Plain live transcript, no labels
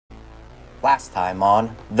Last time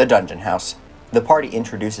on The Dungeon House, the party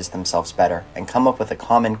introduces themselves better and come up with a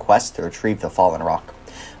common quest to retrieve the fallen rock.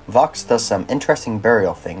 Vox does some interesting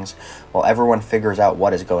burial things while everyone figures out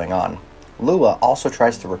what is going on. Lua also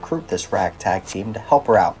tries to recruit this ragtag team to help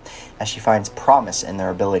her out, as she finds promise in their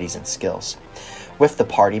abilities and skills. With the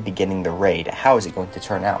party beginning the raid, how is it going to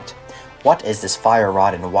turn out? What is this fire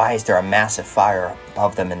rod and why is there a massive fire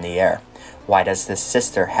above them in the air? Why does this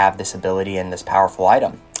sister have this ability and this powerful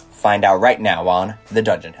item? Find out right now on The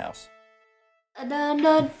Dungeon House.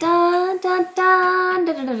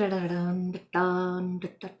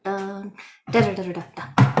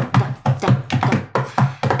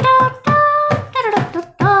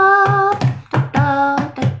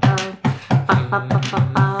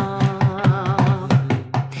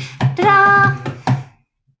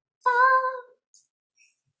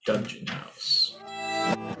 Dungeon House.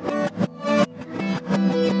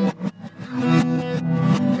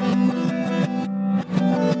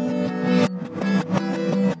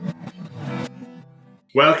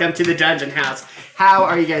 Welcome to the Dungeon House. How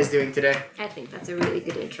are you guys doing today? I think that's a really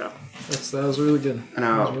good intro. That was really good. I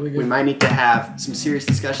know, we might need to have some serious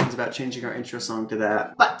discussions about changing our intro song to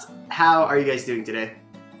that. But how are you guys doing today?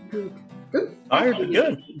 Good. Good.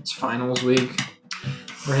 Good. It's finals week.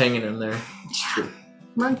 We're hanging in there. It's true.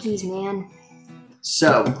 Monkeys, man.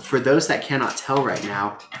 So, for those that cannot tell right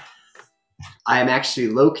now, I am actually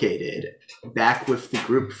located back with the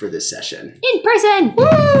group for this session. In person! Woo!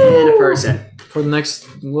 In person. For the next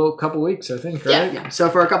couple weeks, I think, right? Yeah. So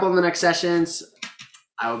for a couple of the next sessions,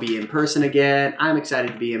 I will be in person again. I'm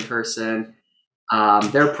excited to be in person.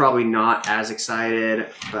 They're probably not as excited,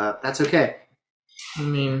 but that's okay. I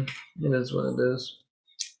mean, it is what it is.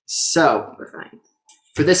 So, We're fine.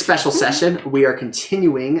 for this special session, we are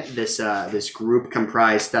continuing this group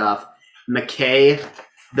comprised of McKay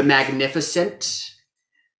the Magnificent,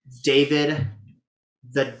 David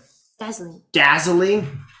the Dazzling.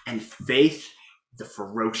 and Faith the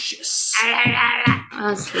Ferocious.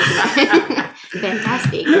 Fantastic.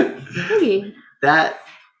 Okay. That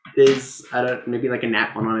is, maybe like a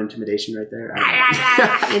nat one on intimidation right there.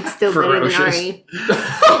 It's still better than Ferocious. Ari.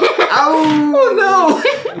 Oh no!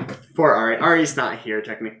 Poor Ari. Ari's not here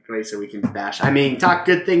technically, so we can bash. I mean, talk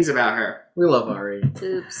good things about her. We love Ari.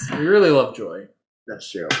 Oops. We really love Joy.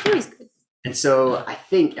 That's true. Ari's good. And so I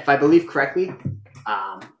think, if I believe correctly,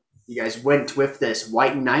 you guys went with this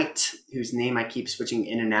white knight, whose name I keep switching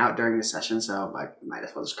in and out during the session, so I might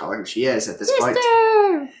as well just call her who she is at this point.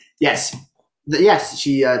 Sister! Yes. Yes,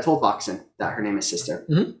 she told Voxen that her name is Sister.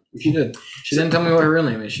 Mm-hmm. She did. She didn't tell me what her real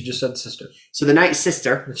name is. She just said sister. So the knight's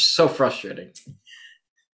sister. It's so frustrating.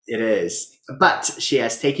 It is. But she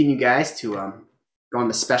has taken you guys to go on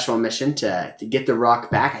the special mission to get the rock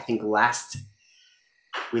back. I think last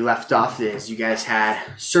we left off is you guys had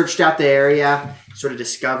searched out the area, sort of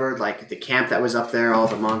discovered like the camp that was up there, all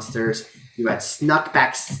the monsters. You had snuck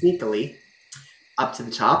back sneakily up to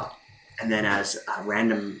the top, and then as a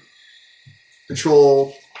random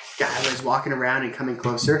patrol guy was walking around and coming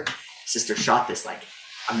closer, Sister shot this like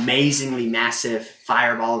amazingly massive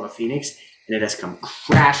fireball of a phoenix, and it has come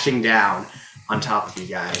crashing down on top of you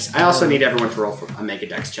guys. I also need everyone to roll for a Mega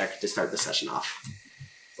Dex check to start the session off.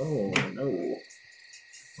 Oh, no.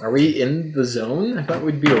 Are we in the zone? I thought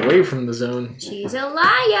we'd be away from the zone. She's a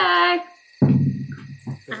liar!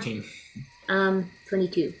 15.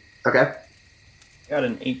 22. Okay. Got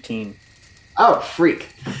an 18. Oh, freak.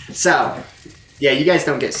 So, yeah, you guys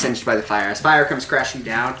don't get cinched by the fire. As fire comes crashing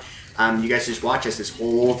down, you guys just watch as this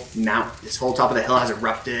whole top of the hill has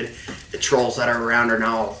erupted. The trolls that are around are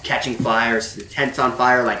now catching fires. The tent's on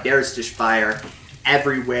fire. Like, there's just fire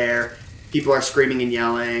everywhere. People are screaming and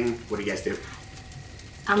yelling. What do you guys do?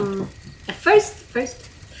 First,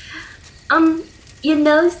 you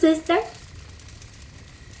know, sister,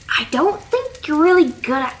 I don't think you're really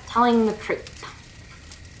good at telling the truth.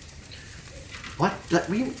 What?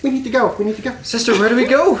 We need to go. We need to go. Sister, where do we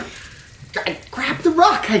go? Grab the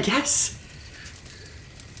rock, I guess.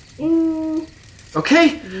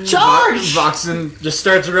 Okay. Charge! Voxen just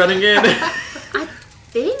starts running in. I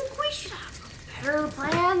think we should have a better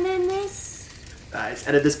plan than this.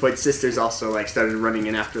 And at this point, Sister's also like started running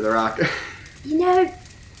in after the rock. You know,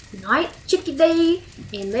 Night Chicky Day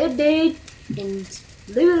and Little Dude and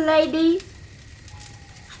Little Lady.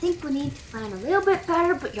 I think we need to plan a little bit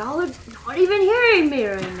better, but y'all are not even hearing me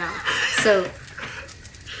right now. So,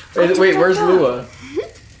 wait, where's Lua?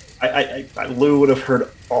 Lou would have heard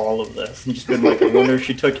all of this and just been like, I wonder if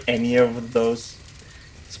she took any of those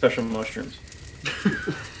special mushrooms.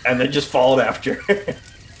 And then just followed after.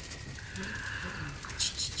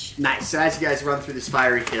 Nice. So as you guys run through this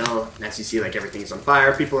fiery hill, and as you see, like, everything's on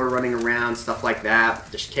fire, people are running around, stuff like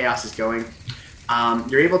that. Just chaos is going.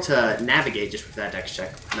 You're able to navigate just with that dex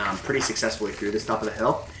check pretty successfully through this top of the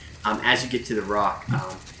hill. As you get to the rock,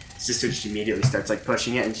 Sister just immediately starts like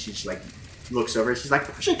pushing it, and she just like looks over and she's like,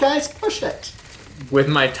 "Push it, guys, push it!" With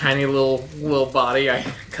my tiny little body, I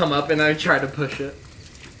come up and I try to push it.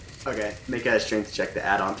 Okay, make a strength check to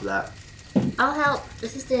add on to that. I'll help.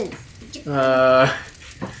 Assistance.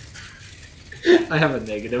 I have a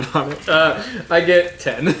negative on it. I get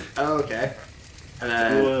 10. Oh, okay. And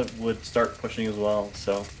then, Lua would start pushing as well,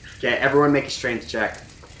 so. okay, everyone make a strength check.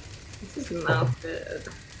 This is not good.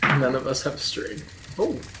 None of us have strength.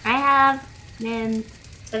 Oh. I have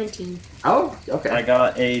 17. Oh, okay. I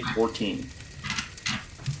got a 14.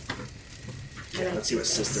 Okay, let's see what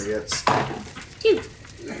Sister gets. 2.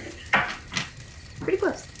 Pretty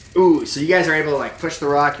close. Ooh, so you guys are able to like push the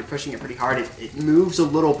rock. You're pushing it pretty hard. It moves a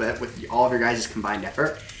little bit with all of your guys' combined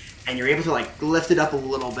effort, and you're able to like lift it up a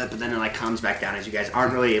little bit, but then it like comes back down as you guys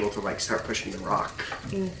aren't really able to like start pushing the rock.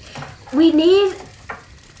 We need a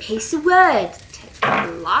piece of wood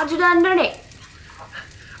to lodge it underneath.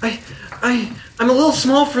 I'm a little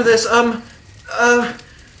small for this. I'm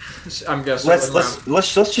guessing.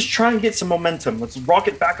 Let's just try and get some momentum. Let's rock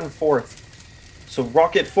it back and forth. So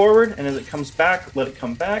rock it forward, and as it comes back, let it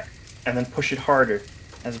come back, and then push it harder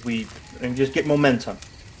and just get momentum.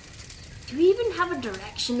 Do we even have a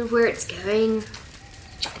direction of where it's going?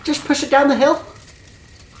 Just push it down the hill.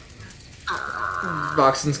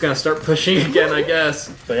 Voxen's gonna start pushing again, I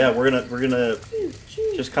guess. So yeah, we're gonna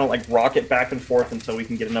just kind of like rock it back and forth until we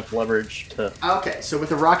can get enough leverage to. Okay, so with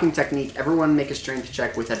the rocking technique, everyone make a strength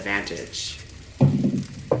check with advantage.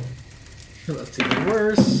 That's even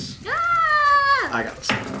worse. I got this.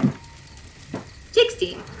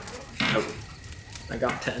 16. Oh, I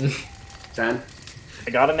got 10. 10. I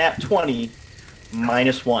got a nat 20,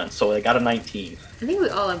 -1, so I got a 19. I think we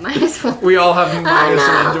all have -1. We all have minus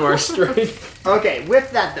no. 1 to our strength. Okay,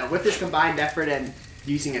 with that though, with this combined effort and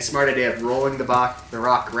using a smart idea of rolling the rock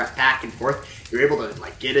back and forth, you're able to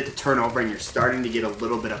like get it to turn over, and you're starting to get a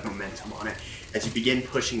little bit of momentum on it as you begin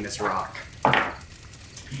pushing this rock.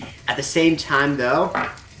 At the same time, though,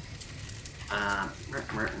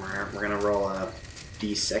 we're gonna roll a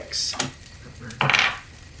d6.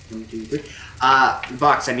 1, 2, 3.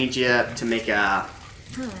 Vox, I need you to make a.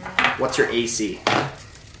 What's your AC?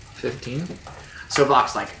 15. So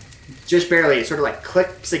Vox, like, just barely, it sort of like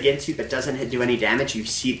clicks against you, but doesn't do any damage. You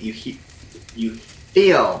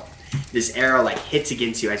feel this arrow like hits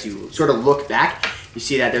against you as you sort of look back. You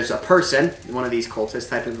see that there's a person, one of these cultist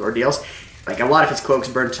type of ordeals. Like a lot of his cloak's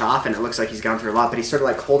burnt off, and it looks like he's gone through a lot. But he's sort of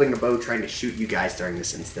like holding a bow, trying to shoot you guys during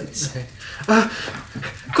this instance. Okay.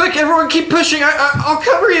 Quick, everyone, keep pushing. I'll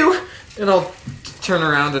cover you. And I'll turn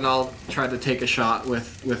around and I'll try to take a shot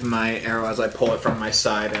with my arrow as I pull it from my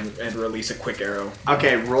side and release a quick arrow.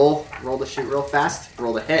 Okay, roll to shoot real fast.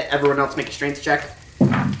 Roll to hit. Everyone else make a strength check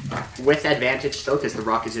with advantage still, because the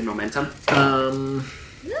rock is in momentum. Oh,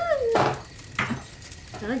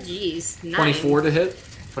 jeez. 24 to hit.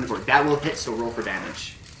 24. That will hit. So roll for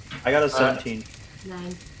damage. I got a 17.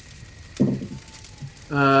 9.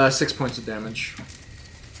 6 points of damage.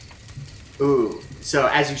 Ooh. So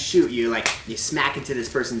as you shoot, you smack into this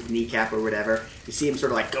person's kneecap or whatever. You see him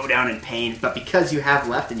sort of like go down in pain, but because you have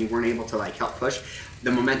left and you weren't able to like help push,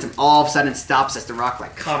 the momentum all of a sudden stops as the rock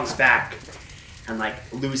like comes back and like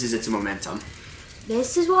loses its momentum.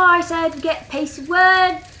 This is why I said get a piece of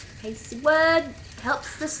wood. Piece of wood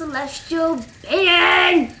helps the celestial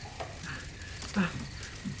being.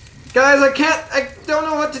 Guys, I don't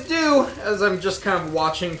know what to do. As I'm just kind of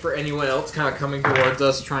watching for anyone else kind of coming towards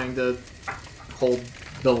us, trying to hold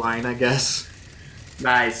the line, I guess.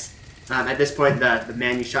 Nice. At this point, the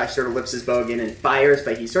man you shot sort of lifts his bow again and fires,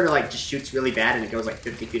 but he sort of like just shoots really bad, and it goes like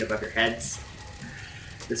 50 feet above your heads.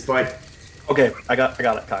 At this point. Okay, I got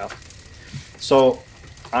it, Kyle. So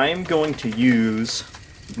I'm going to use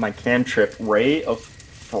my cantrip, Ray of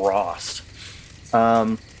Frost.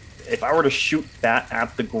 If I were to shoot that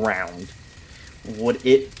at the ground, would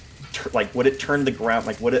it turn the ground,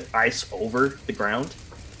 like would it ice over the ground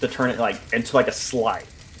to turn it like into like a slide?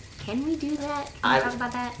 Can we do that? Can we talk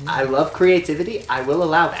about that? I love creativity. I will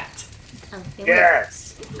allow that. Oh,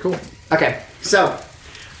 Yes! Cool. Okay, so,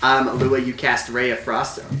 Lua, you cast Ray of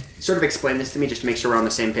Frost. Sort of explain this to me just to make sure we're on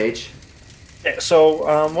the same page. So,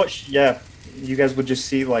 you guys would just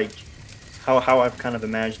see like how I've kind of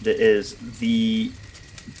imagined it is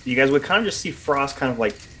you guys would kind of just see Frost kind of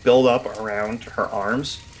like build up around her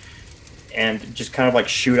arms and just kind of like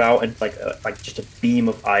shoot out and like just a beam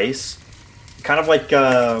of ice, kind of like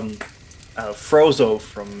Frozo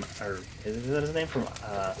from, or is that his name from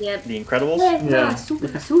Yep. The Incredibles? Yeah.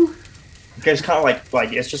 It's kind of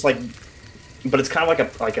like it's just like, but it's kind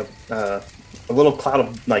of like a little cloud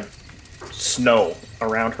of like snow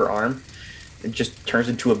around her arm. It just turns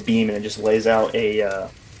into a beam and it just lays out a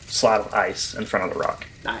slab of ice in front of the rock.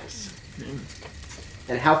 Nice.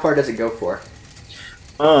 And how far does it go for?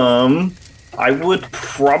 I would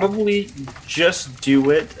probably just do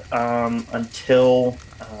it until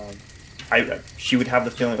she would have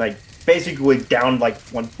the feeling like basically down like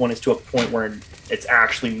when it's to a point where it's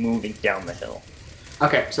actually moving down the hill.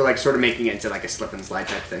 Okay, so like sort of making it into like a slip and slide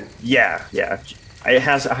type thing. Yeah. I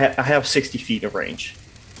have 60 feet of range.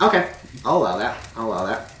 Okay, I'll allow that. All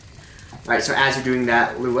right, so as you're doing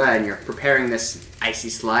that, Lua, and you're preparing this icy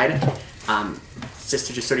slide,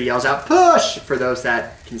 Sister just sort of yells out, "Push!" for those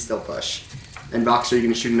that can still push. And Vox, are you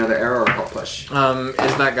going to shoot another arrow or help push? Is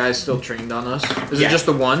that guy still trained on us? Is Yeah. it just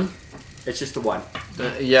the one? It's just the one.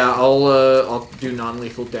 Yeah, I'll do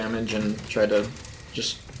non-lethal damage and try to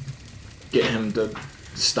just get him to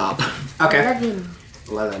stop. Okay. 11.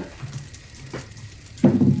 11.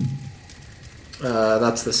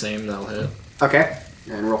 That's the same. That'll hit. Okay,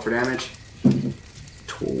 and roll for damage.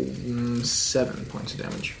 7 points of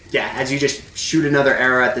damage. Yeah, as you just shoot another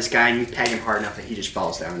arrow at this guy and you peg him hard enough that he just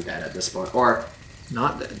falls down dead at this point. Or,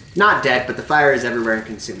 Not dead. not dead, but the fire is everywhere and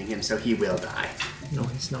consuming him, so he will die. No,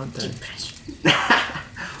 he's not dead.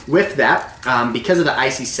 With that, because of the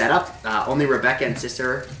icy setup, only Rebecca and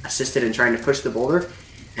Sister assisted in trying to push the boulder.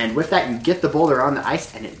 And with that, you get the boulder on the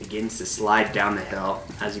ice and it begins to slide down the hill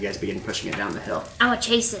as you guys begin pushing it down the hill. I'm gonna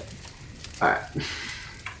chase it. Alright.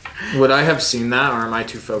 Would I have seen that, or am I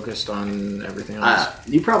too focused on everything else?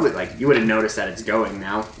 You probably, you would have noticed that it's going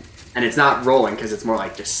now. And it's not rolling because it's more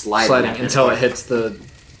like just sliding. at this Until point. it hits the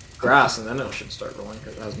grass, and then it should start rolling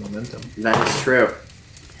because it has momentum. That is true.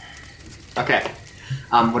 Okay.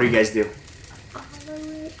 What do you guys do?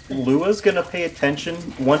 Lua's gonna pay attention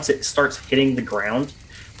once it starts hitting the ground,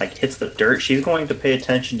 like hits the dirt. She's going to pay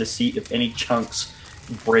attention to see if any chunks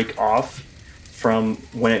break off from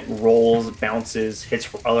when it rolls, bounces, hits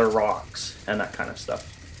other rocks, and that kind of stuff.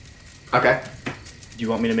 Okay. Do you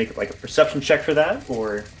want me to make like a perception check for that,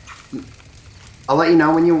 or? I'll let you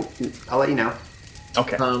know when you... I'll let you know.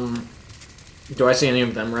 Okay. Do I see any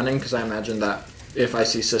of them running? Because I imagine that if I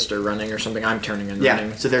see Sister running or something, I'm turning and Yeah,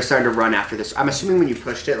 running. so they're starting to run after this. I'm assuming when you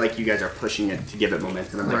pushed it, you guys are pushing it to give it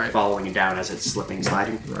momentum and Right. following it down as it's slipping,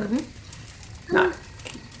 sliding. Right. Nah.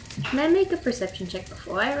 Can I make a perception check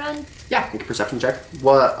before I run? Yeah, make a perception check.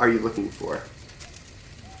 What are you looking for?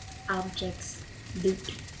 Objects,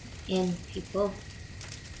 loot, and people,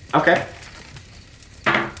 Okay.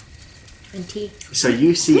 and tea. So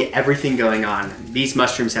you see everything going on. These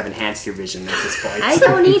mushrooms have enhanced your vision at this point. I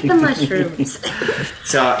don't eat the mushrooms.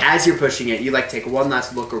 So as you're pushing it, you take one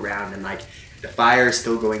last look around and the fire is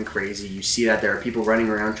still going crazy. You see that there are people running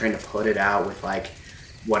around trying to put it out with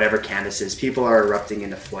whatever canvases. People are erupting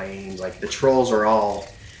into flames. The trolls are all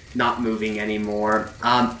not moving anymore.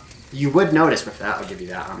 You would notice with that, I'll give you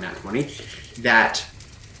that on that 20, that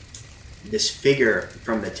this figure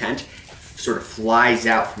from the tent sort of flies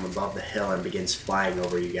out from above the hill and begins flying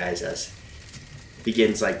over you guys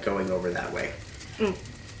begins going over that way.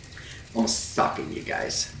 Almost stalking you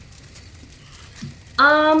guys.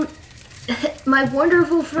 My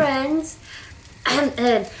wonderful friends,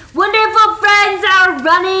 wonderful friends are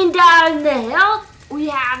running down the hill. We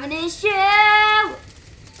have an issue.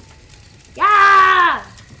 Yeah.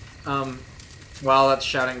 While that's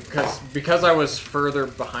shouting, because I was further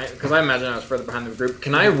behind, because I imagine I was further behind the group,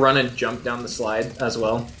 can I run and jump down the slide as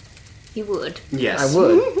well? You would. Yes. I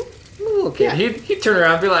would. Little kid. Yeah. He'd turn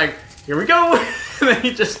around and be like, "Here we go," and then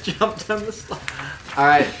he just jumped down the slide. All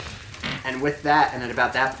right. And with that, and at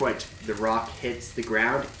about that point, the rock hits the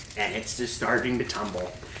ground, and it's just starting to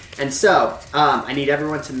tumble. And so, I need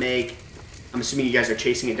everyone to make... I'm assuming you guys are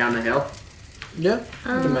chasing it down the hill? Yeah,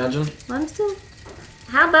 I can imagine. I'm still.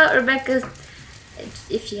 How about Rebecca's?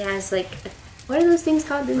 If she has what are those things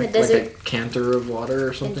called in the desert? Like a canter of water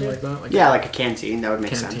or something Canter. like that? Yeah, like a canteen. That would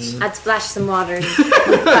make Canteen. sense. I'd splash some water in.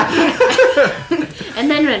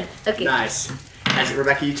 And then run. Okay. Nice. As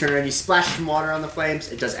Rebecca, you turn around, you splash some water on the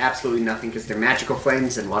flames. It does absolutely nothing because they're magical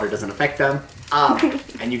flames and water doesn't affect them.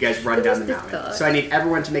 And you guys run down the mountain. God. So I need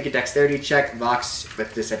everyone to make a dexterity check, Vox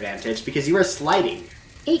with disadvantage, because you are sliding.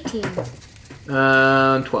 18.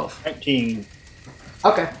 12. 19.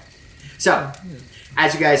 Okay. So,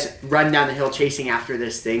 as you guys run down the hill chasing after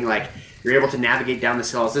this thing, you're able to navigate down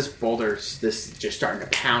this hill as this boulder's just starting to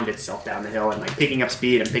pound itself down the hill and picking up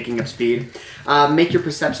speed and picking up speed. Make your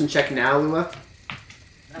perception check now, Lua.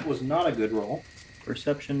 That was not a good roll.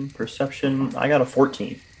 Perception. I got a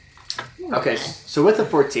 14. Okay, so with a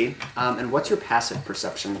 14, and what's your passive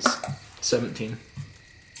perceptions? 17.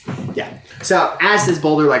 Yeah. So as this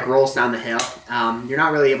boulder like rolls down the hill, you're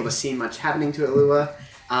not really able to see much happening to it, Lua.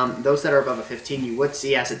 Those that are above a 15, you would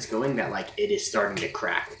see as it's going that like it is starting to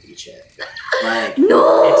crack with each hit. Like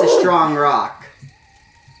No! it's a strong rock,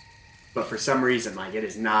 but for some reason like it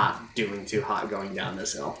is not doing too hot going down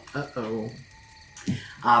this hill. Uh-oh.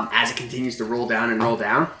 As it continues to roll down and roll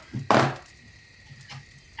down,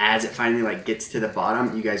 as it finally like gets to the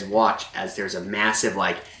bottom, you guys watch as there's a massive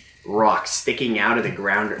like rock sticking out of the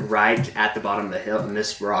ground right at the bottom of the hill, and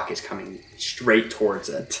this rock is coming straight towards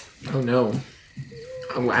it. Oh, no.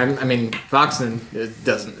 I mean, Voxen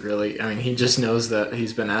doesn't really... I mean, he just knows that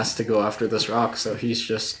he's been asked to go after this rock, so he's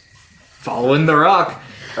just following the rock.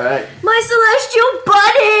 All right. My celestial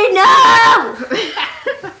buddy, no!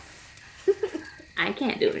 I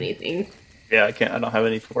can't do anything. Yeah, I can't. I don't have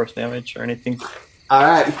any force damage or anything. All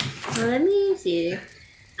right. Well, let me see.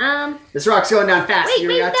 This rock's going down fast. Wait,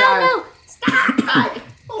 You got time. no! Stop!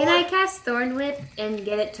 Can I cast Thorn Whip and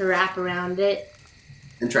get it to wrap around it?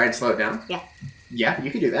 And try and slow it down. Yeah. Yeah,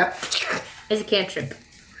 you can do that. As a cantrip.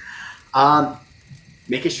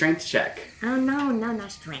 Make a strength check. Oh no,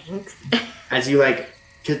 not strength. As you like,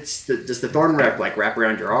 does the thorn wrap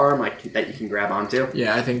around your arm like that you can grab onto?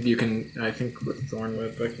 Yeah, I think you can... I think with Thorn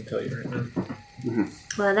Whip, I can tell you right now. Mm-hmm.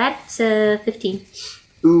 Well, that's 15.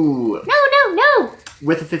 Ooh. No!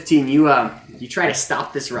 With a 15, you try to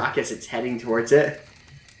stop this rock as it's heading towards it.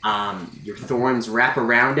 Your thorns wrap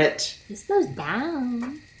around it. It slows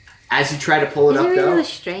down. As you try to pull it Is up, it really though, with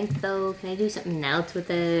strength, though? Can I do something else with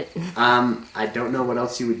it? I don't know what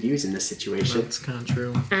else you would use in this situation. That's kind of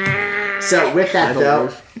true. So with that, That'll though,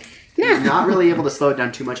 work. you're not really able to slow it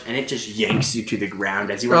down too much, and it just yanks you to the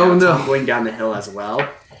ground as you are Oh, now no. going down the hill as well.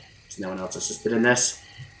 There's no one else assisted in this.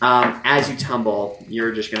 As you tumble,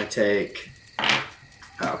 you're just going to take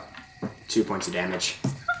 2 points of damage.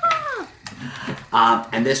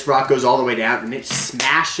 And this rock goes all the way down, and it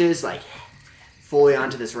smashes like fully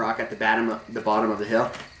onto this rock at the bottom of the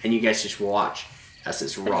hill, and you guys just watch as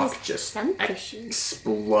this rock it's just sun fishing.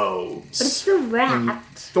 explodes. But it's still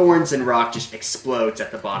wrapped. Thorns and rock just explodes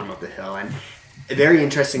at the bottom of the hill, and very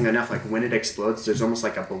interesting enough, like when it explodes, there's almost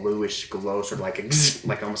like a bluish glow, sort of like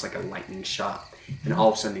like almost like a lightning shot, and all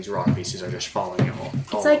of a sudden these rock pieces are just falling all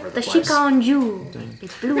It's over like the the place. Chikan Jewel.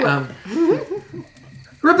 It blew up.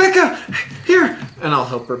 Rebecca! Here! And I'll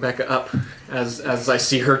help Rebecca up as I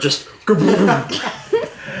see her just...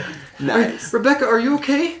 Nice. Rebecca, are you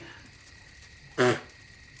okay?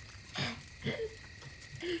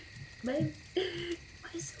 My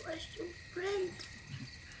celestial friend.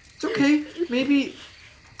 It's okay. Maybe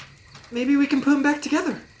we can put them back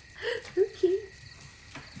together. Okay.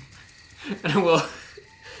 And we'll...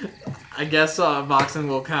 I guess Voxen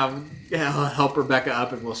will kind of help Rebecca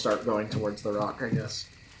up and we'll start going towards the rock, I guess.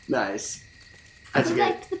 Nice. As you,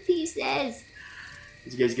 guys, Collect the pieces. as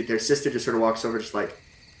you guys get there, sister just sort of walks over, just like,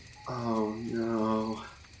 oh no.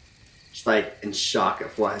 Just like in shock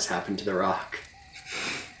of what has happened to the rock.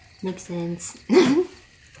 Makes sense. You'll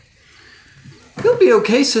be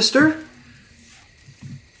okay, sister.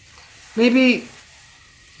 Maybe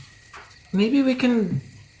we can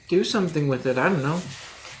do something with it. I don't know.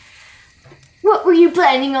 What were you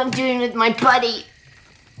planning on doing with my buddy?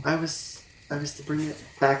 I was to bring it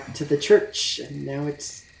back to the church, and now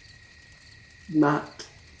it's not.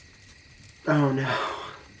 Oh no.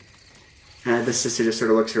 And the sister just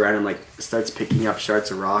sort of looks around and like starts picking up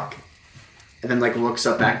shards of rock, and then like looks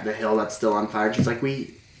up back at the hill that's still on fire. She's like,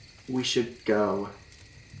 "We should go.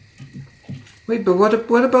 Wait, but what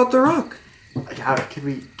about the rock? Like, could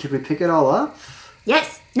we pick it all up?"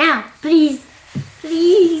 Yes, now, please.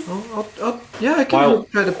 Please. Yeah, I can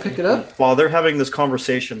try to pick it up. While they're having this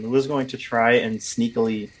conversation, Lua's going to try and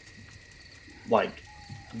sneakily, like,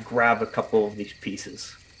 grab a couple of these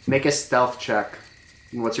pieces. Make a stealth check.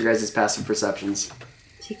 And what's your guys' passive perceptions?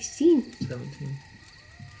 16. 17.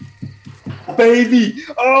 Baby!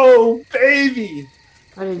 Oh, baby!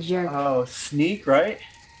 What a jerk. Oh, sneak, right?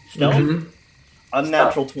 Stealth? Mhm.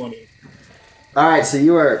 Unnatural 20. All right, so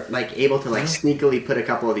you are like able to like sneakily put a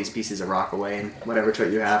couple of these pieces of rock away in whatever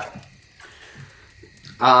trait you have.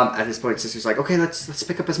 At this point, sister's like, "Okay, let's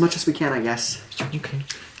pick up as much as we can, I guess." Okay. Can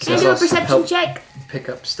So I do a I'll perception help check? pick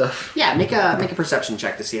up stuff. Yeah, make a perception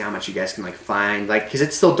check to see how much you guys can like find, like because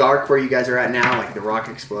it's still dark where you guys are at now. Like the rock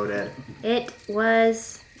exploded. It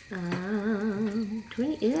was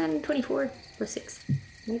 24 plus 6.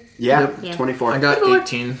 Right? Yeah, Yeah. 24. I got 24.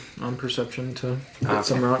 18 on perception to Okay. get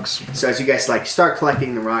some rocks. So as you guys like start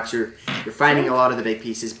collecting the rocks, you're finding a lot of the big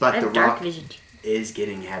pieces, I but the have dark rock vision. is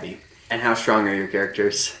getting heavy. And how strong are your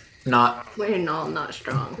characters? We're not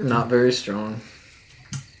strong. Not very strong.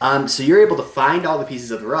 So you're able to find all the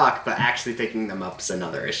pieces of the rock, but actually picking them up is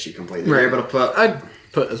another issue completely. Right. You're able to put I'd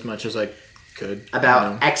put as much as I could.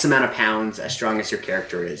 about X amount of pounds, as strong as your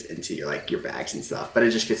character is, into your bags and stuff. But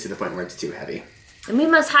it just gets to the point where it's too heavy. And we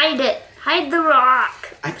must hide it. Hide the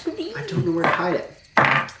rock. I don't know where to hide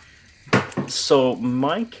it. So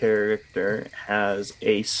my character has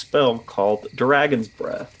a spell called Dragon's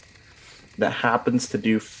Breath that happens to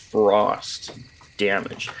do frost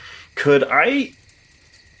damage. Could I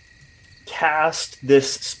cast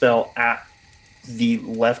this spell at the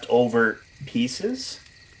leftover pieces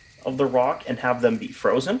of the rock and have them be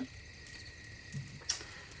frozen?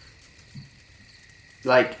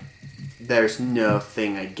 Like, there's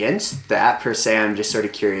nothing against that per se. I'm just sort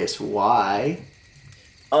of curious why.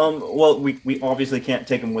 Well, we obviously can't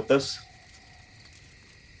take them with us.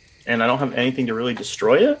 And I don't have anything to really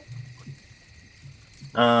destroy it.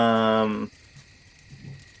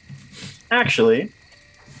 Actually,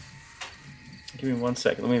 give me 1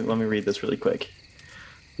 second. Let me read this really quick.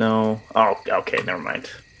 No. Oh, okay, never mind.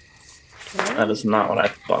 That is not what I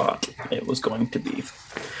thought it was going to be.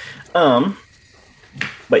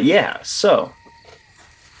 But yeah, so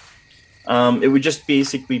it would just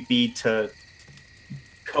basically be to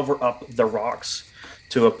cover up the rocks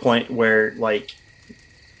to a point where, like,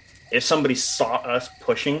 if somebody saw us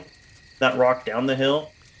pushing that rock down the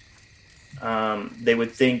hill, they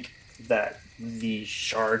would think that the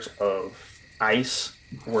shards of ice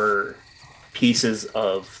were pieces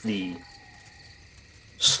of the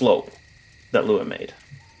slope that Lua made.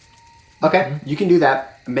 Okay, you can do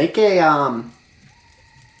that. Make a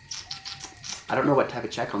I don't know what type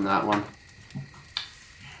of check on that one.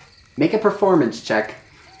 Make a performance check.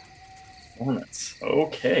 Oh, that's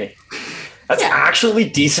okay. That's actually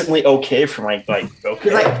decently okay for my, okay.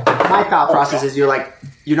 Because, like, my thought process is you're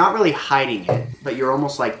not really hiding it, but you're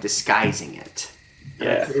almost like disguising it. And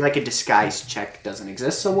Yeah. I feel like a disguise check doesn't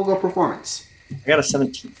exist, so we'll go performance. I got a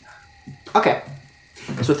 17. Okay.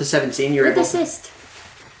 So with the 17, you're With able assist.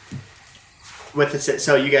 with the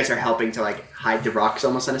so you guys are helping to like hide the rocks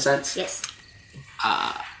almost in a sense. Yes.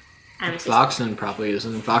 Uh, I'm assisting. Foxen probably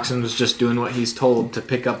isn't. Foxen was just doing what he's told to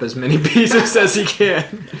pick up as many pieces as he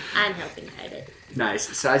can. I'm helping hide it.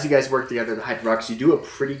 Nice. So as you guys work together to hide the rocks, you do a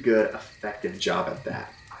pretty good, effective job at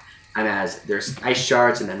that. And as there's ice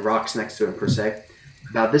shards and then rocks next to it per se.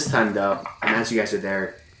 About this time though, and as you guys are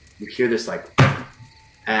there, you hear this like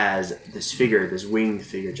as this figure, this winged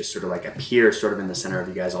figure, just sort of like appears sort of in the center of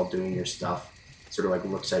you guys all doing your stuff. Sort of like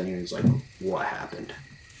looks at you and is like, "What happened?"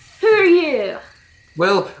 Who are you?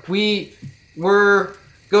 Well, we were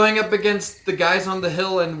going up against the guys on the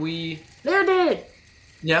hill, and we... Little dude.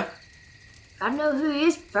 Yeah? I know who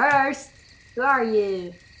is first. Who are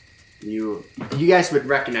you? You guys would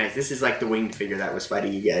recognize this is like the winged figure that was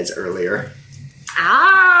fighting you guys earlier.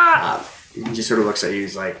 Ah! He just sort of looks at you.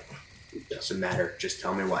 He's like, "It doesn't matter. Just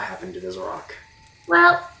tell me what happened to this rock."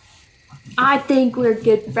 Well, I think we're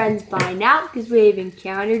good friends by now because we've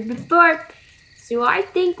encountered before. So I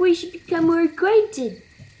think we should become more acquainted.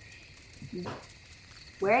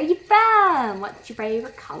 Where are you from? What's your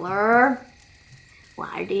favorite color?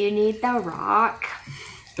 Why do you need the rock?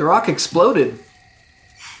 The rock exploded.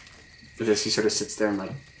 For this, he sort of sits there and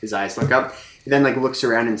like his eyes look up. He then like looks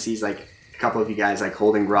around and sees like a couple of you guys like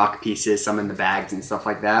holding rock pieces, some in the bags and stuff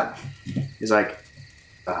like that. He's like,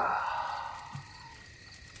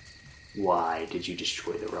 "Why did you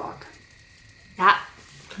destroy the rock?" That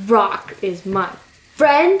rock is my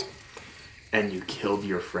friend. "And you killed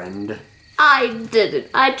your friend?" I didn't.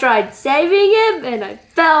 I tried saving him and I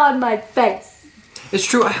fell on my face. It's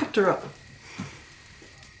true, I helped her up.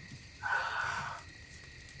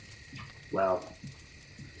 Well,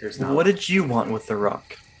 there's not. What did you want with the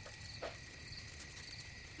rock?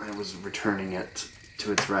 I was returning it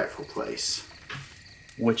to its rightful place.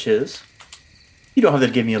 Which is? You don't have to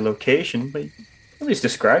give me a location, but at least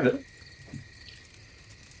describe it.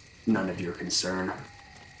 None of your concern.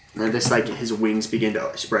 And this, like, his wings begin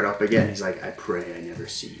to spread up again. He's like, "I pray I never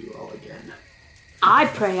see you all again." I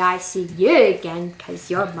pray I see you again because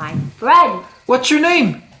you're my friend. What's your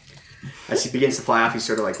name? As he begins to fly off, he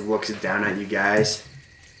sort of, like, looks down at you guys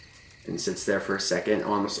and sits there for a second,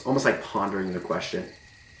 almost like pondering the question.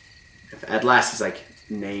 At last, he's like,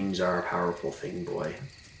 "Names are a powerful thing, boy."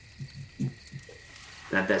 And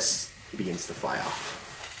at this, he begins to fly off.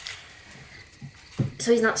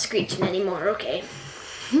 So he's not screeching anymore, okay.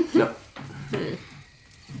 No.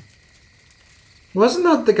 Wasn't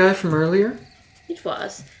that the guy from earlier? It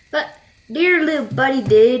was. But, dear little buddy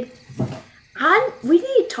dude, We need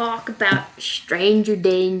to talk about stranger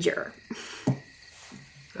danger.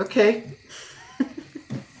 Okay.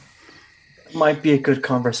 Might be a good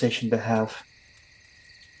conversation to have.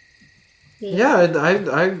 Yeah,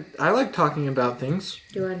 I like talking about things.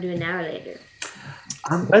 Do you want to do it now or later?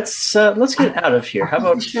 Let's get out of here. How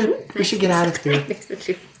about We should get out of here.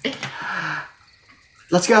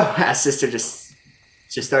 Let's go. As sister just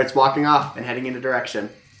starts walking off and heading in a direction,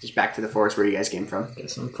 just back to the forest where you guys came from.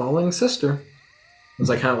 Guess I'm following sister. It's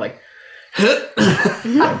like kind of like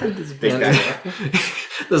This big guy.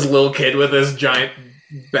 this little kid with this giant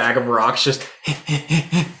bag of rocks just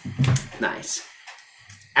Nice.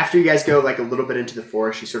 After you guys go like a little bit into the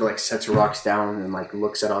forest, she sort of like sets her rocks down and like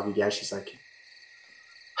looks at all of you guys. She's like,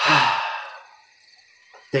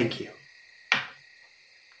 "Thank you."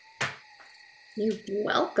 You're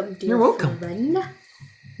welcome, dear You're welcome. friend.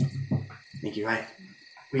 Thank you. I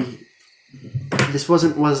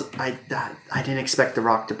didn't expect the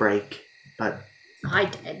rock to break, but I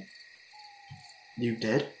did. you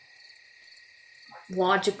did.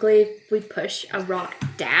 Logically, if we push a rock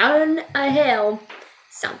down a hill,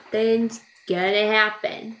 something's gonna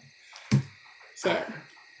happen. So,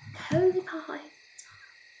 totally fine.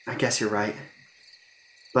 I guess you're right,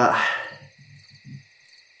 but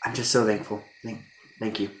I'm just so thankful.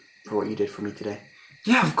 Thank you for what you did for me today.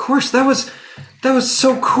 Yeah, of course. That was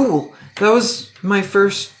so cool. That was my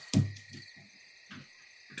first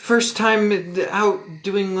time out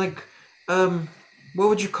doing like what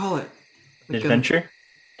would you call it? Like adventure?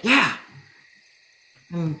 Yeah.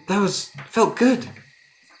 And that felt good.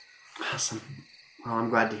 Awesome. Well, I'm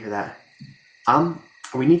glad to hear that.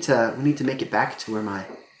 We need to make it back to where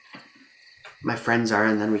my friends are,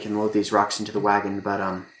 and then we can load these rocks into the wagon.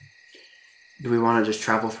 But do we want to just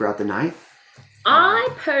travel throughout the night? I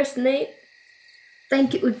personally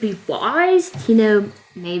think it would be wise to,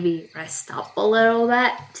 maybe rest up a little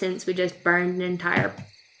bit since we just burned an entire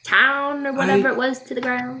town or whatever it was to the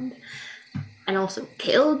ground. And also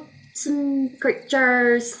killed some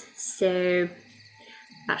creatures. So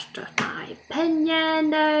that's just my opinion,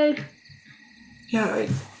 though. Yeah,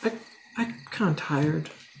 I kind of tired.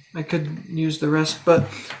 I could use the rest, but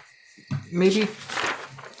maybe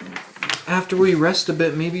after we rest a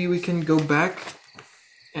bit, maybe we can go back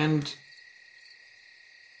and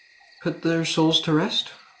put their souls to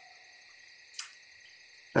rest.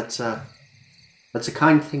 That's a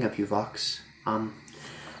kind thing of you, Vox.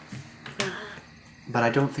 But I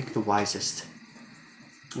don't think the wisest.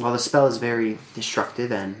 While the spell is very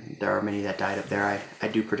destructive and there are many that died up there, I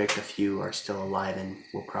do predict a few are still alive and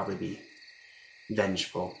will probably be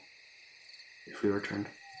vengeful if we returned.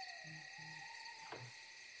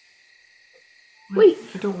 We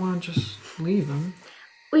I don't want to just leave them.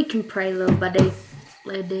 we can pray, little buddy.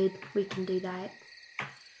 Little dude, we can do that.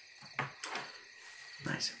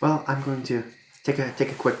 Nice. Well, I'm going to take a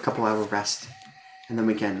quick couple hour rest, and then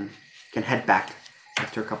we can head back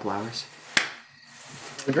after a couple hours.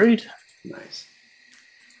 Agreed. Nice.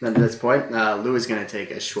 Then at this point, Lou is going to take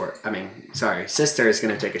Sister is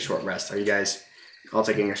going to take a short rest. Are you guys all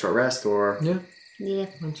taking a short rest, or? Yeah, Yeah.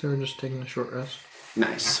 I'd say we're just taking a short rest.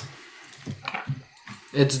 Nice.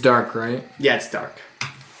 It's dark, right? Yeah, it's dark.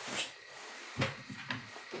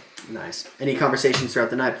 Nice. Any conversations throughout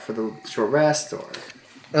the night before the short rest, or?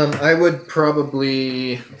 I would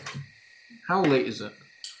probably... How late is it?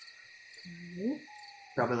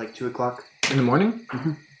 Probably like 2 o'clock. In the morning?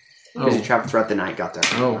 Mm-hmm. Because you traveled throughout the night, got there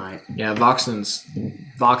Oh, at night. yeah,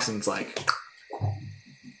 Voxen's like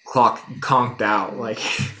clock conked out, like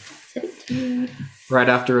 17. right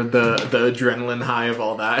after the adrenaline high of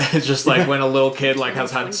all that. It's just like when a little kid like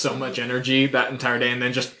has had so much energy that entire day and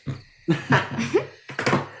then just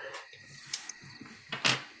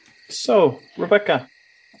So, Rebecca,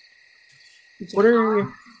 what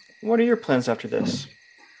are your plans after this?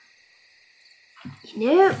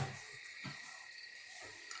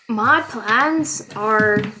 My plans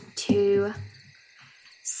are to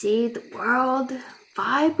see the world,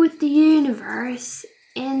 vibe with the universe,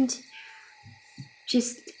 and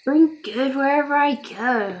just bring good wherever I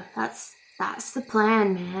go. That's the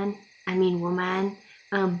plan, man. I mean, woman.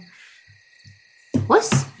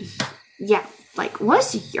 What's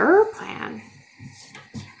your plan?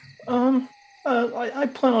 I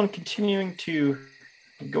plan on continuing to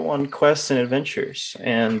go on quests and adventures,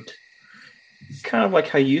 and kind of like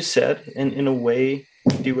how you said, in a way,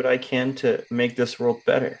 do what I can to make this world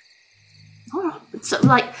better. Oh, so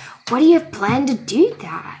what do you plan to do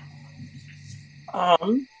that?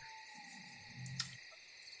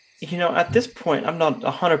 At this point, I'm not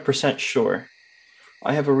 100% sure.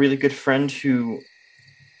 I have a really good friend who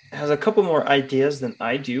has a couple more ideas than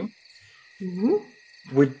I do,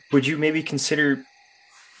 Mm-hmm. Would you maybe consider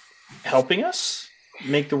helping us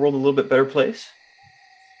make the world a little bit better place?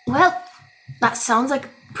 Well, that sounds like a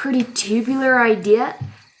pretty tubular idea,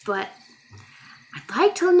 but I'd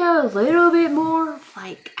like to know a little bit more,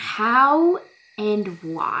 like how and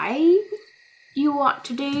why you want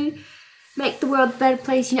to make the world a better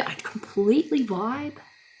place. I'd completely vibe.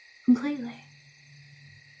 Completely.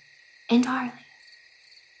 Entirely.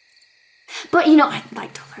 But, I'd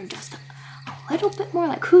like to learn just a little bit more,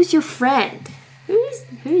 like who's your friend?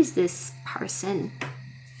 Who's this person?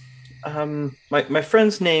 My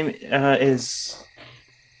friend's name is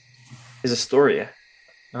Astoria.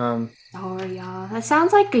 Oh yeah, that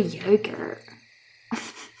sounds like a yogurt.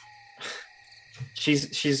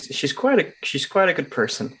 she's quite a good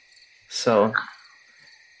person. So,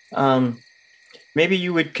 maybe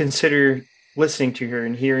you would consider listening to her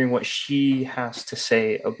and hearing what she has to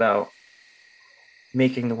say about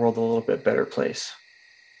making the world a little bit better place.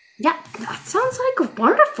 Yeah, that sounds like a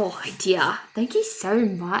wonderful idea. Thank you so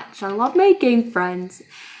much. I love making friends.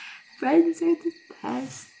 Friends are the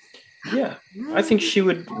best. Yeah, I think she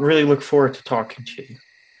would really look forward to talking to you.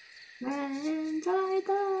 Friends are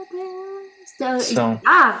the best. So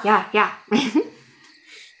yeah.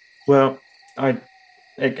 Well, I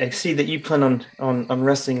see that you plan on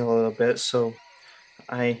resting a little bit, so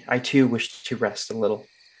I too wish to rest a little.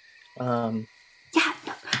 Yeah,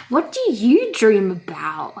 what do you dream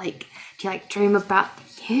about? Like, do you dream about the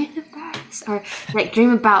universe, or dream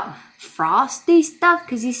about frosty stuff?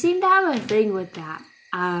 Because you seem to have a thing with that.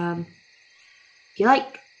 Do you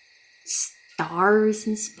like stars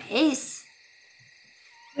in space?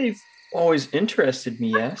 They've always interested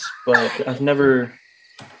me, yes, but I've never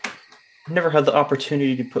had the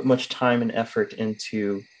opportunity to put much time and effort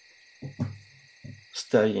into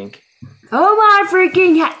studying. Oh my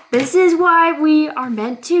freaking heck! This is why we are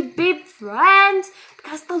meant to be friends,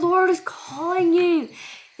 because the Lord is calling you.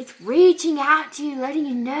 It's reaching out to you, letting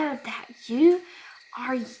you know that you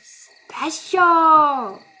are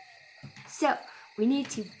special. So we need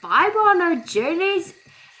to vibe on our journeys,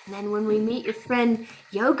 and then when we meet your friend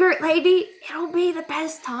Yogurt Lady, it'll be the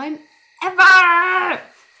best time ever.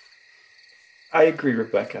 I agree,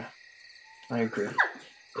 Rebecca. I agree.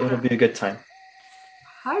 It'll be a good time.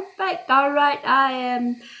 Perfect. All right, I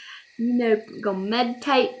am, gonna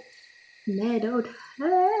meditate.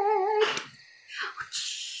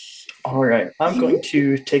 All right, I'm going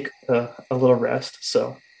to take a little rest.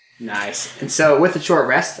 So Nice. And so with a short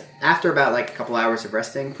rest, after about a couple hours of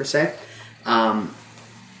resting per se,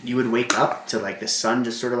 you would wake up to the sun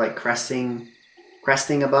just sort of cresting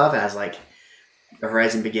above as the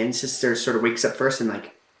horizon begins. Sister sort of wakes up first and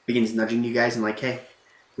begins nudging you guys and hey,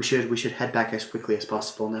 we should head back as quickly as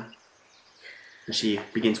possible now. And she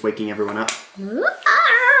begins waking everyone up.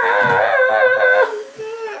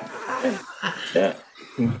 yeah,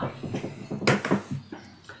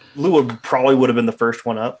 Lou probably would have been the first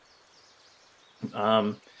one up.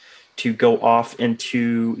 To go off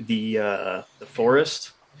into the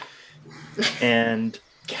forest and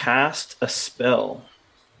cast a spell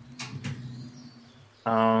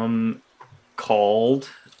called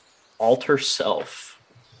Alter Self.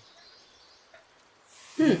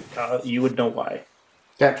 You would know why.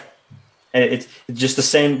 Okay. And it's just the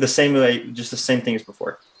same way, just the same thing as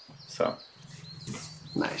before. So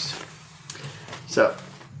nice. So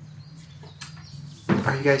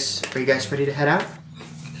are you guys ready to head out?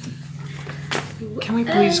 Can we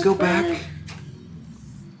please go back?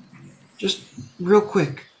 Just real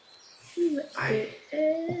quick. I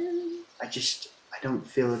don't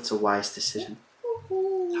feel it's a wise decision.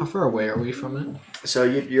 How far away are we from it? So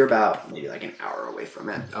you're about maybe an hour away from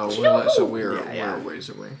it. Oh, we're a ways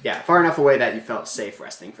away. Yeah, far enough away that you felt safe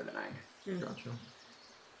resting for the night. Gotcha.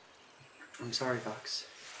 I'm sorry, Fox.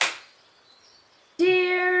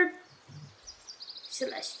 Dear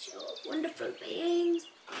celestial, wonderful beings,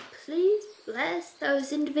 please bless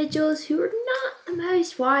those individuals who are not the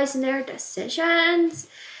most wise in their decisions,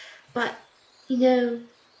 but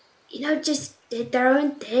just did their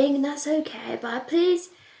own thing, and that's okay. But please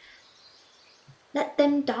let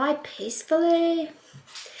them die peacefully,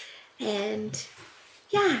 and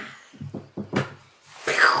yeah.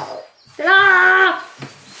 Ta-da!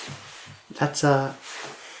 That's a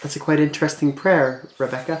quite interesting prayer,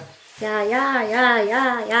 Rebecca. Yeah.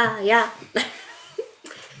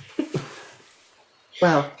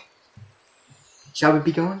 Well, shall we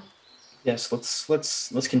be going? yes,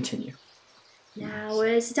 let's continue. Now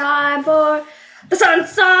is time for the sun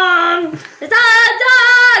song! The sun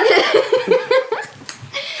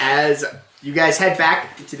song! You guys head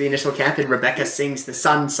back to the initial camp, and Rebecca sings the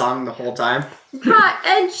sun song the whole time. Bright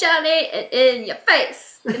and shiny and in your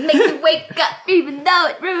face. It makes you wake up even though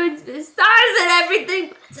it ruins the stars and everything.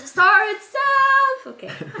 But it's a star itself.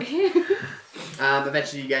 Okay.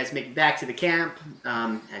 Eventually, you guys make it back to the camp.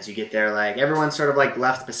 As you get there, like everyone's sort of like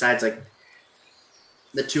left besides like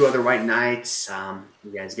the 2 other white knights.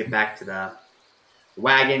 You guys get back to the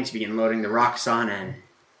wagons, begin loading the rocks on, and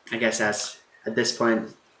I guess at this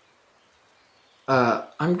point,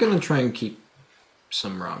 I'm gonna try and keep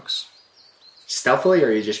some rocks. stealthily, or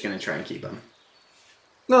are you just gonna try and keep them?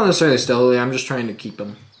 Not necessarily stealthily. I'm just trying to keep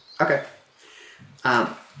them. Okay.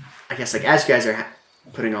 I guess like as you guys are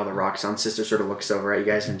putting all the rocks on, Sister sort of looks over at you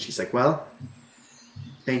guys and she's like, "Well,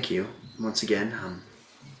 thank you once again.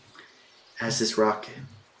 As this rock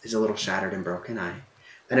is a little shattered and broken, I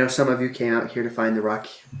know some of you came out here to find the rock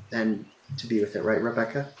and to be with it, right,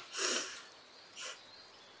 Rebecca?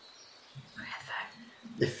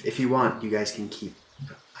 If you want, you guys can keep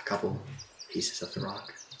a couple pieces of the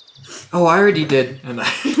rock." Oh, I already did. And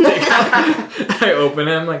I open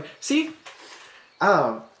it. I'm like, see?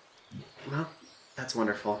 Oh, well, that's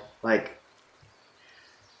wonderful. Like,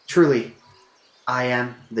 truly, I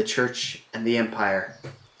am, the church, and the empire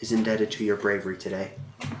is indebted to your bravery today.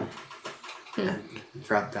 And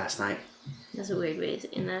throughout the past night. That's a weird way of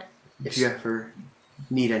saying that. If you ever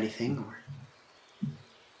need anything, or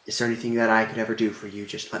is there anything that I could ever do for you,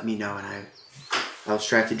 just let me know and I'll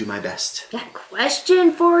strive to do my best. Got a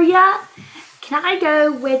question for ya. Can I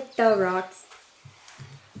go with the rocks?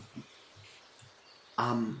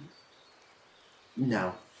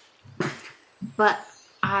 No. But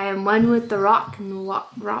I am one with the rock, and the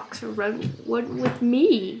rocks are one with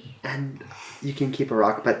me. And you can keep a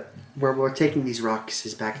rock, but where we're taking these rocks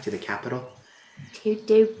is back to the capital. To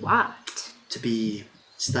do what? To be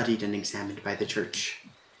studied and examined by the church.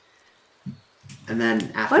 And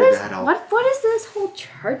then after that, I'll... What is this whole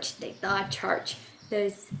church thing? Not church.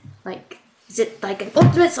 There's like, is it like an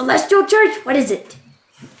ultimate celestial church? What is it?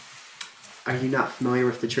 Are you not familiar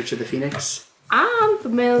with the Church of the Phoenix? I'm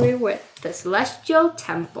familiar with the Celestial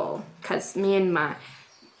Temple, because me and my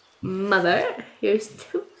mother used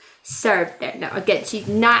to serve there. Now, again, she's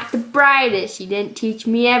not the brightest. She didn't teach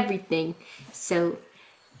me everything. So,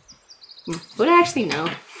 would I actually know?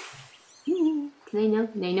 Can they know?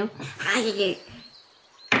 Can they know?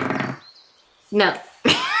 No.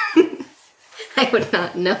 I would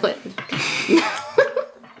not know it.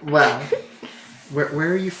 Well,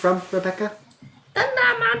 where are you from, Rebecca?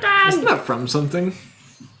 Thunder Mountain! Isn't that from something?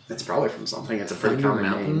 It's probably from something. It's a pretty Thunder common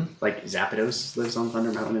Mountain? name. Like Zapdos lives on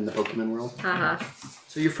Thunder Mountain in the Pokemon world. Uh-huh.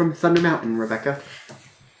 So you're from Thunder Mountain, Rebecca?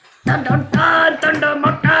 Dun dun dun! Thunder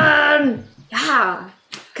Mountain! Yeah,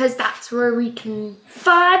 because that's where we can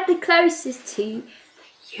find the closest to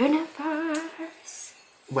the universe.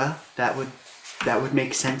 Well, that would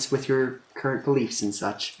make sense with your current beliefs and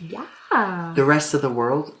such. Yeah. The rest of the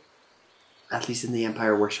world, at least in the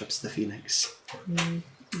Empire, worships the Phoenix.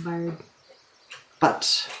 Bird.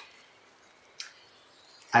 But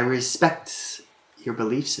I respect your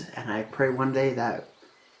beliefs, and I pray one day that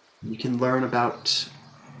you can learn about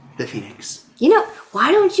the Phoenix. You know,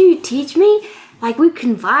 why don't you teach me? Like, we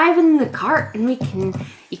can vibe in the cart, and you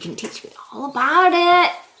can teach me all about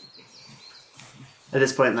it. At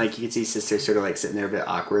this point, like, you can see Sister sort of like sitting there a bit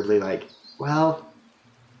awkwardly, like, well,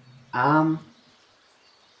 I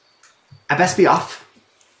best be off.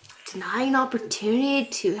 Denying opportunity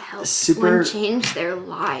to help Super- someone change their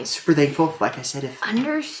lives. Super thankful. Like I said,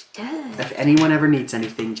 Understood. if anyone ever needs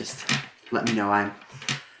anything, just let me know. I'm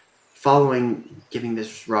following giving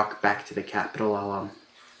this rock back to the capital. I'll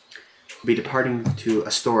be departing to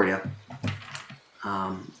Astoria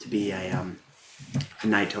to be a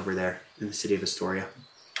knight over there in the city of Astoria.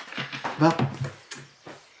 Well,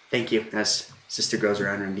 thank you. As Sister goes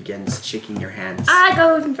around and begins shaking your hands. I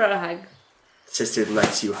go in for a hug. Sister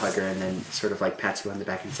lets you hug her and then sort of like pats you on the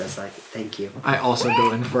back and says like, thank you. I also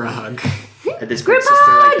go in for a hug. At this point,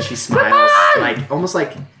 Sister, like, she smiles, like, almost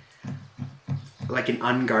like an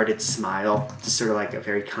unguarded smile, just sort of like a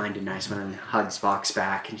very kind and nice one, and hugs Vox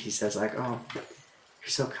back, and she says like, oh, you're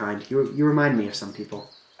so kind. You remind me of some people.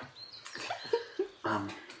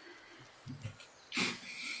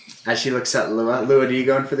 As she looks at Lua, do you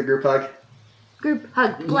go in for the group hug? Group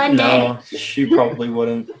hug. Blended. No, she probably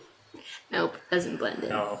wouldn't. Nope, doesn't blend in.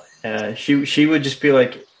 No. She would just be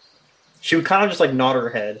like, she would kind of just like nod her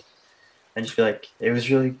head and just be like, it was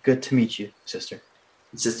really good to meet you, sister.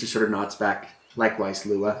 And Sister sort of nods back. Likewise,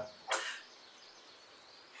 Lua.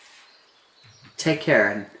 Take care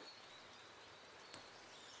and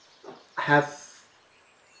have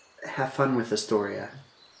fun with Astoria.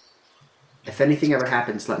 If anything ever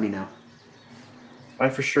happens, let me know. I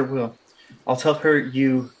for sure will. I'll tell her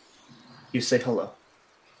you say hello.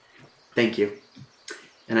 Thank you.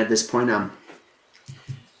 And at this point,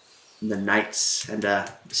 the knights and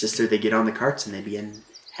sister, they get on the carts and they begin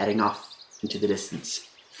heading off into the distance.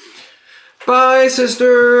 Bye,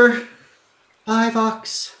 sister. Bye,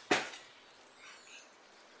 Vox.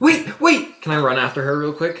 Wait. Can I run after her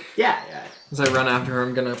real quick? Yeah. As I run after her,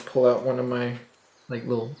 I'm gonna pull out one of my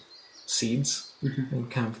little seeds and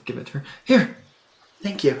kind of give it to her. Here.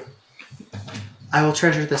 Thank you. I will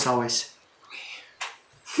treasure this always.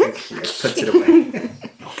 She puts it away.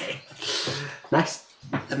 Okay. Nice.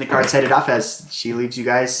 And the cart's headed off as she leaves you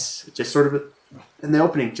guys just sort of in the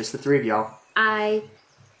opening, just the three of y'all. I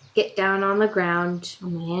get down on the ground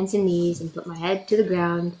on my hands and knees and put my head to the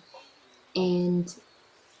ground and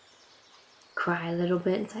cry a little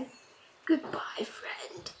bit and say, "Goodbye,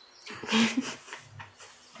 friend."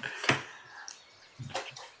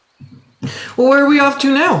 Well, where are we off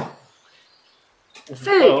to now?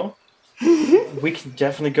 Food. Well, we can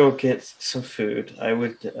definitely go get some food. I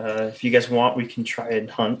would, if you guys want, we can try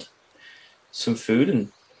and hunt some food,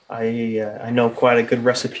 and I know quite a good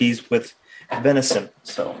recipes with venison,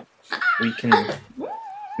 so we can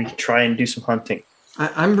try and do some hunting.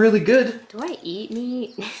 I'm really good. Do I eat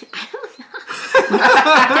meat?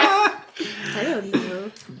 I don't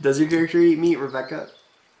know. Does your character eat meat, Rebecca?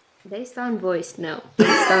 Based on voice, no.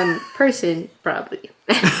 Based on person, probably.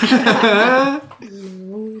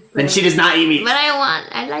 Then she does not eat meat. But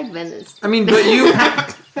I like venison. I mean, but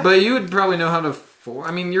you would probably know how to.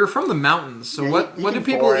 I mean, you're from the mountains, so Yeah, what you do can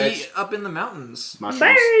people forage. eat up in the mountains? Mushrooms.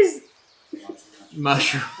 Bears!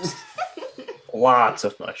 Mushrooms. Lots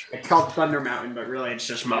of mushrooms. It's called Thunder Mountain, but really it's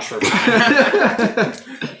just mushrooms.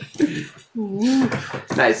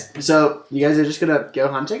 Nice. So you guys are just gonna go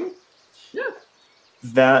hunting?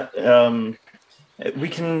 That we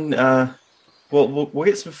can we'll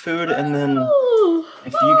get some food, and then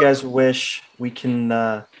if you guys wish, we can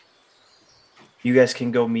you guys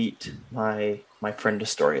can go meet my friend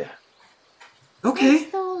Astoria. Okay.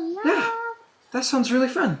 Yeah, that sounds really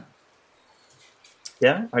fun.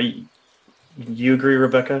 Yeah, do you agree,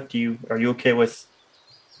 Rebecca? Are you okay with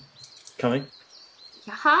coming?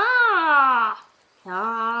 Yaha!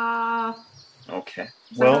 Yeah. Okay.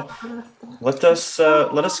 Well, let us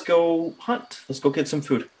go hunt. Let's go get some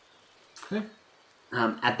food. Okay.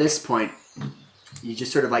 At this point, you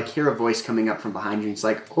just sort of like hear a voice coming up from behind you. And it's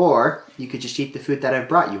like, or you could just eat the food that I've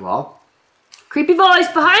brought you all. Creepy voice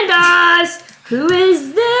behind us! Who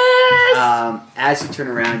is this? As you turn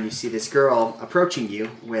around, you see this girl approaching you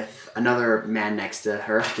with another man next to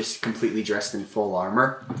her, just completely dressed in full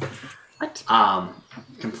armor. What?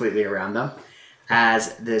 Completely around them.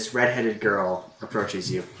 As this redheaded girl approaches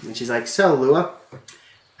you. And she's like, "So, Lua,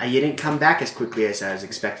 you didn't come back as quickly as I was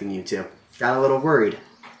expecting you to. Got a little worried."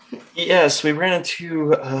 Yes, we ran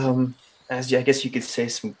into I guess you could say,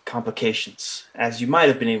 some complications, as you might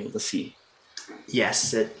have been able to see.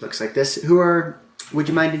 Yes, it looks like this. Would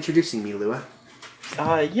you mind introducing me, Lua?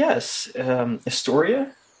 Yes,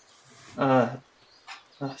 Astoria,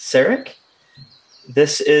 Sarek.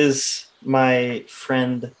 This is my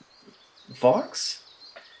friend Vox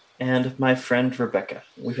and my friend Rebecca.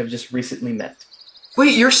 We have just recently met.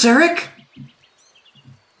 Wait, you're Sarek?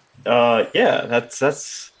 Yeah,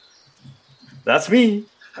 that's me.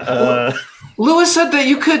 Lewis said that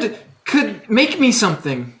you could make me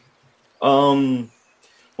something. Well,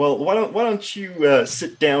 why don't you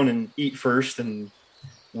sit down and eat first, and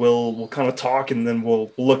we'll kind of talk, and then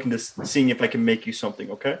we'll look into seeing if I can make you something.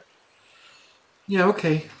 Okay? Yeah,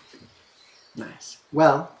 okay. Nice.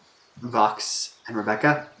 Well, Vox and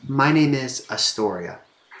Rebecca, my name is Astoria.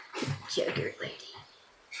 Sugar lady.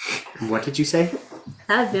 What did you say?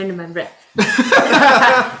 I was under my breath.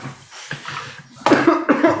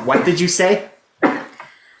 What did you say?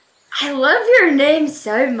 I love your name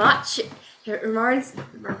so much. It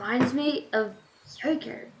reminds me of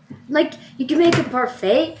yogurt. Like, you can make a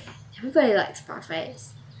parfait. Everybody likes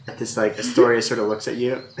parfaits. At this, like, Astoria sort of looks at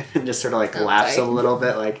you and just sort of like laughs a little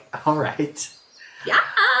bit, like, all right. Yeah!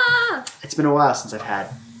 It's been a while since I've had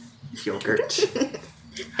yogurt.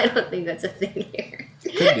 I don't think that's a thing here.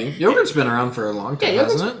 Could be. Yogurt's been around for a long time, Yeah,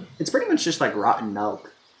 hasn't it? It's pretty much just like rotten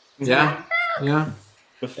milk. Yeah. Yeah.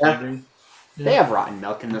 With flavoring. They have rotten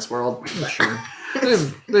milk in this world. Sure.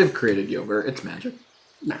 They've created yogurt. It's magic.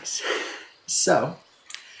 Nice. So,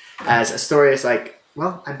 as Astoria's like,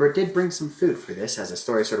 well, I did bring some food for this. As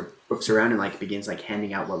Astoria sort of looks around and like begins like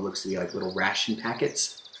handing out what looks to be like little ration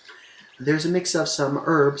packets. There's a mix of some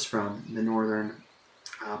herbs from the northern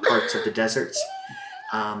parts of the deserts.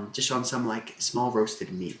 just on some like small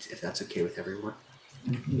roasted meat, if that's okay with everyone.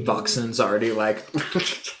 Voxen's already like.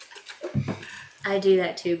 I do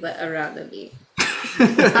that too, but around the meat.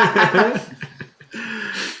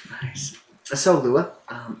 Nice. So, Lua,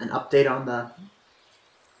 an update on the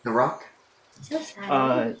rock? So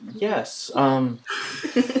sad. Yes.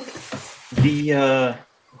 The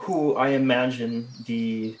who I imagine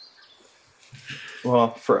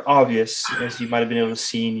for obvious, as you might have been able to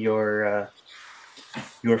see your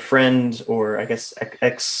friend, or I guess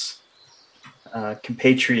ex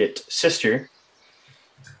compatriot sister,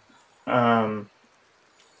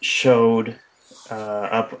 showed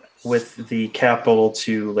up with the capital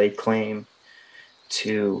to lay claim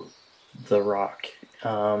to the rock.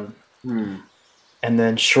 And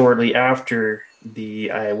then shortly after,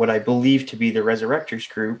 what I believe to be the Resurrectors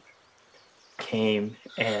group came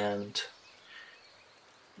and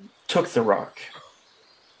took the rock.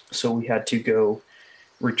 So we had to go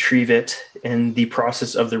retrieve it. In the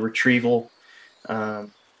process of the retrieval,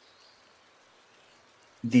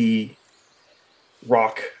 the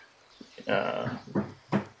rock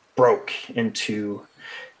broke into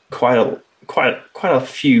quite a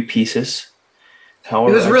few pieces.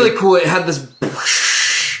 However, It was really cool. It had this,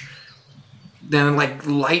 then like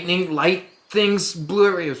light things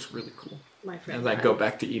blew away. It was really cool. My friend. As I go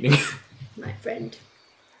back to eating. My friend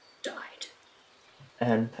died.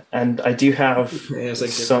 And I do have It's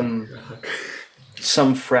like some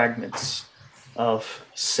fragments of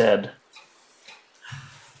said.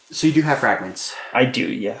 So you do have fragments. I do,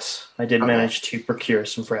 yes. I did manage to procure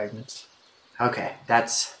some fragments. Okay,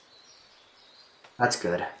 that's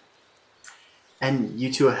good. And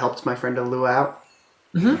you two helped my friend Alua out?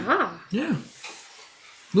 Ah. Yeah.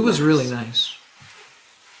 Lou was really nice.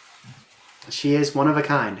 She is one of a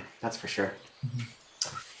kind, that's for sure.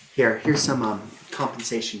 Here's some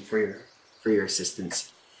compensation for your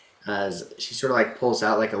assistance. As she sort of like pulls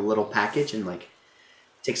out like a little package and like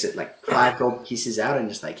takes it like 5 gold pieces out and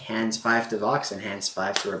just like hands 5 to Vox and hands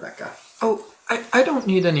 5 to Rebecca. Oh, I don't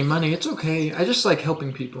need any money. It's okay. I just like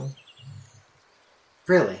helping people.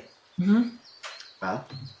 Really? Mm-hmm. Well,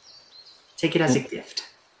 take it as a gift.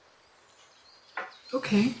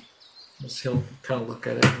 Okay. He'll kind of look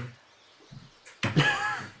at it.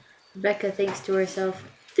 Rebecca thinks to herself,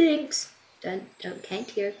 "Thanks. Can't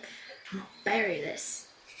hear. I'll bury this."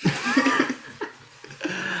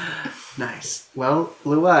 Nice. Well,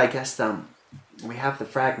 Lua, I guess we have the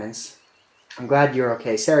fragments. I'm glad you're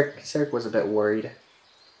okay. Sarek was a bit worried.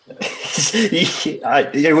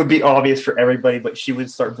 It would be obvious for everybody, but she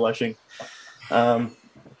would start blushing. Has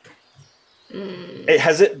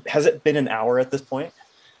it been an hour at this point?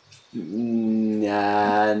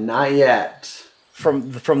 Not yet.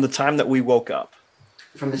 From the time that we woke up.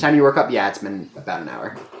 From the time you woke up, yeah, it's been about an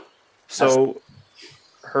hour. So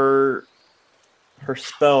her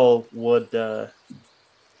spell would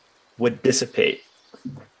dissipate,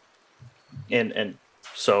 and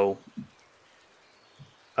so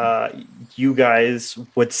you guys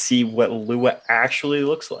would see what Lua actually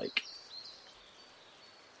looks like.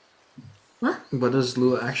 What does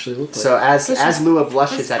Lua actually look like? So as Lua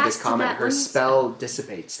blushes let's at this cast comment, that her one spell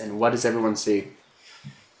dissipates, and what does everyone see?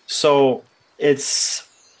 So it's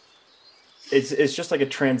just like a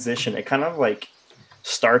transition. It kind of like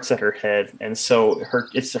starts at her head, and so her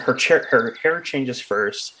hair changes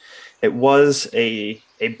first. It was a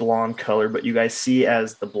blonde color, but you guys see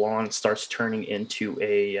as the blonde starts turning into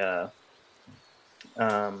a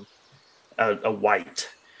white.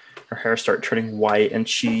 Her hair starts turning white, and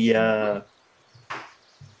she let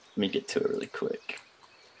me get to it really quick.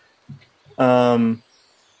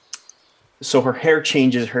 So her hair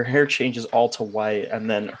changes all to white, and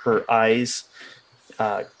then her eyes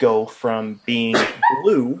go from being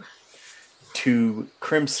blue to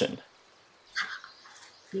crimson.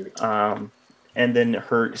 And then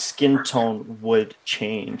her skin tone would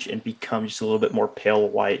change and become just a little bit more pale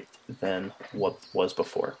white than what was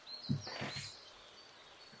before.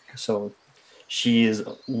 So she is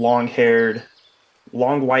long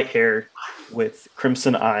white hair with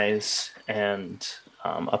crimson eyes and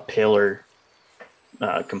a paler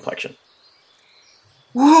complexion.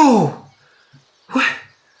 Whoa! What?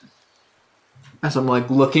 As I'm like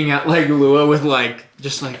looking at like Lua with like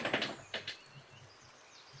just like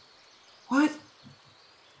what?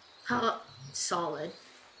 Solid.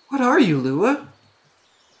 What are you, Lua?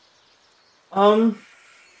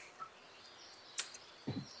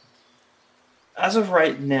 As of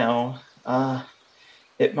right now,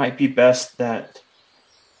 it might be best that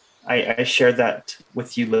I share that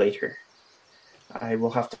with you later. I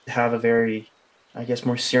will have to have a very, I guess,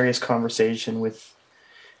 more serious conversation with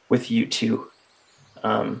you two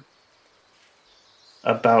about,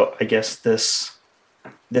 I guess, this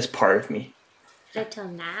part of me. Should I tell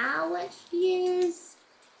now what she is?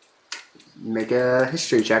 Make a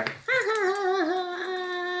history check.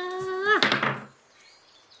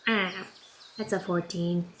 That's a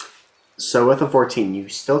 14. So with a 14, you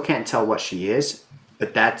still can't tell what she is,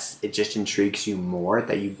 but it just intrigues you more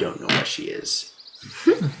that you don't know what she is.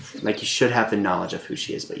 Like you should have the knowledge of who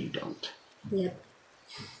she is, but you don't. Yep.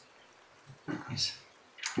 Nice.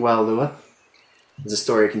 Well, Lua, as the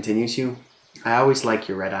story continues, I always like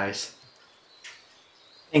your red eyes.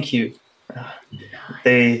 Thank you.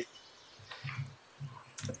 They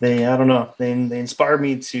I don't know. They inspire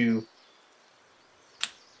me to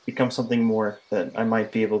become something more, that I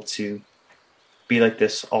might be able to be like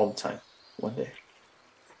this all the time one day.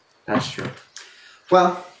 That's true.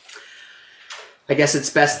 Well, I guess it's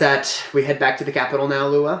best that we head back to the capital now,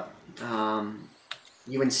 Lua.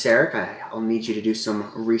 You and Sarek, I'll need you to do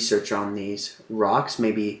some research on these rocks.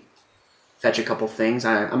 Maybe fetch a couple things.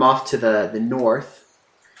 I'm off to the north.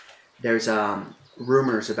 There's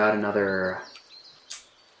rumors about another.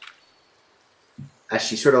 As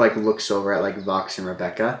she sort of like looks over at like Vox and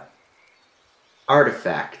Rebecca,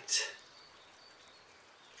 artifact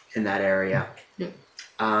in that area.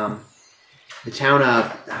 The town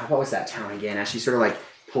of what was that town again? As she sort of like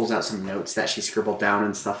pulls out some notes that she scribbled down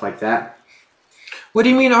and stuff like that. What do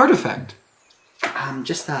you mean artifact?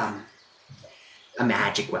 Just a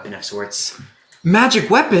magic weapon of sorts. Magic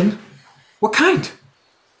weapon? What kind?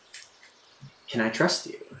 Can I trust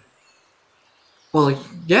you? Well,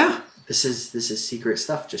 yeah. This is secret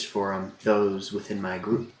stuff just for those within my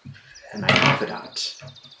group and my confidant.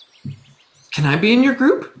 Can I be in your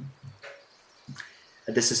group?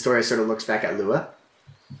 This historian sort of looks back at Lua.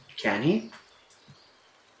 Can he?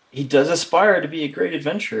 He does aspire to be a great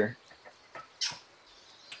adventurer.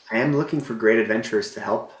 I am looking for great adventurers to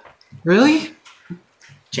help Really?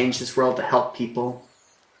 change this world, to help people.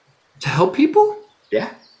 To help people?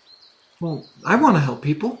 Yeah. Well, I want to help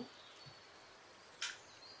people.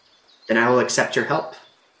 Then I will accept your help.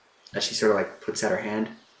 As she sort of like puts out her hand.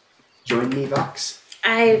 Join me, Vox.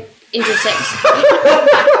 I intersect.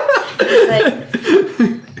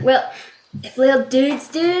 Like, well, if little dude's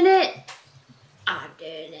doing it, I'm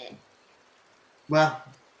doing it. Well,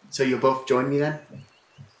 so you'll both join me then?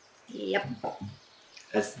 Yep.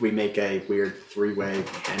 As we make a weird three-way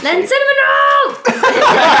handshake. Then cinnamon roll!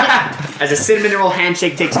 As a cinnamon roll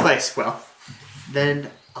handshake takes place. Well, then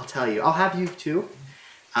I'll tell you. I'll have you two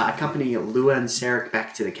accompany Lua and Sarek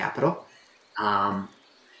back to the capital.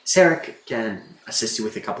 Sarek can assist you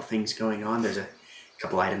with a couple things going on. There's a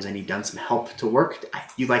couple items I need done, some help to work.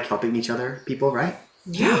 You like helping each other, people, right?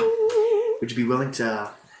 Yeah. Would you be willing to...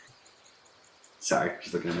 Sorry,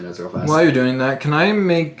 just looking at my notes real fast. While you're doing that, can I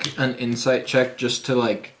make an insight check just to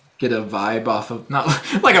like get a vibe off of, not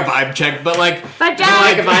like a vibe check, but like Vibe check!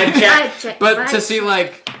 Like a vibe check. Vibe check. but Vibe to see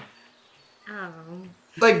like I don't know.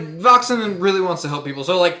 like Voxen really wants to help people.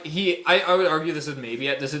 So like I would argue this is maybe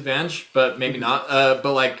at disadvantage, but maybe not.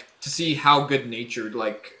 But like to see how good natured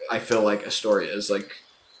like I feel like Astoria is like.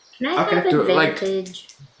 Can I Okay. have Do it, like- advantage?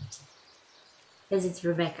 Because it's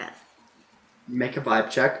Rebecca. Make a vibe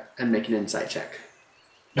check and make an insight check.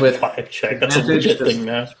 With Vibe check. That's a advantage, legit just- thing,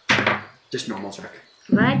 man. Just normal check.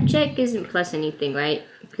 Vibe check isn't plus anything, right?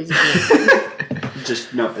 Because you can't.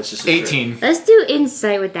 Just, no, it's just a 18. Let's do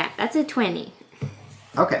insight with that. That's a 20.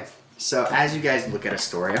 Okay, so as you guys look at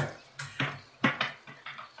Astoria,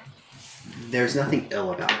 there's nothing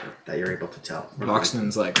ill about her that you're able to tell.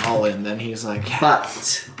 Voxen's like all in, then he's like, yeah.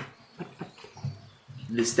 But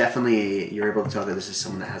this definitely, you're able to tell that this is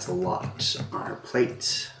someone that has a lot on her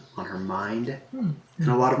plate, on her mind, and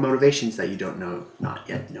a lot of motivations that you not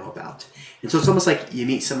yet know about. And so it's almost like you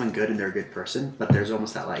meet someone good and they're a good person, but there's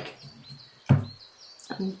almost that like,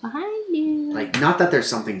 Something's behind you. like not that there's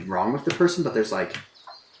something wrong with the person, but there's like,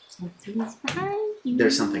 Something's behind you.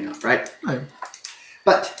 there's something up, right? Right.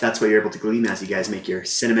 But that's what you're able to glean as you guys make your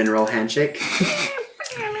cinnamon roll handshake.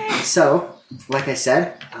 So, like I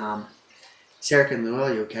said, Sarek and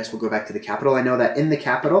Lua, you guys will go back to the capital. I know that in the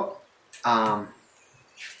capital,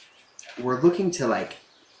 we're looking to like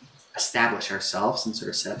establish ourselves and sort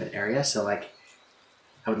of set up an area. So, like,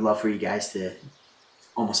 I would love for you guys to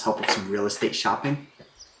almost help with some real estate shopping.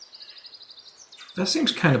 That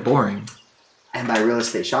seems kind of boring. And by real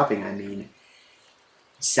estate shopping, I mean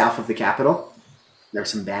south of the capital, there are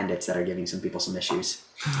some bandits that are giving some people some issues.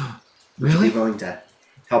 Would you Really? be willing to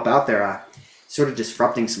help out? They're sort of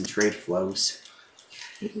disrupting some trade flows,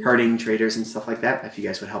 hurting traders and stuff like that. If you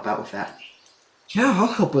guys would help out with that. Yeah, I'll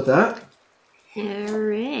help with that.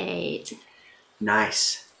 Alright.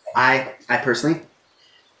 Nice. I personally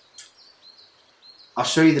I'll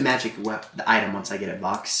show you the the item once I get it,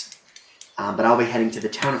 Vox. But I'll be heading to the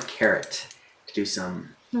town of Carrot to do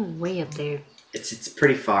some... Oh, way up there. It's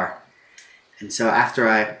pretty far. And so after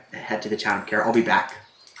I head to the town of Carrot, I'll be back.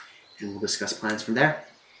 And we'll discuss plans from there.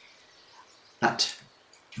 But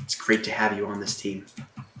it's great to have you on this team.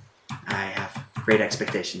 I have great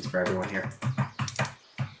expectations for everyone here.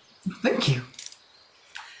 Thank you.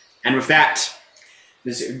 And with that,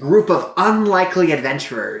 this group of unlikely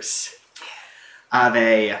adventurers of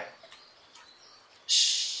a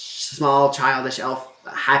small, childish elf,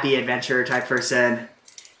 happy adventure type person,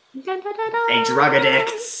 a drug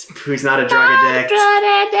addict who's not a drug addict,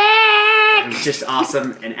 and just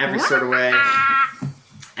awesome in every sort of way,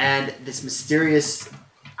 and this mysterious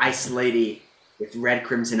ice lady with red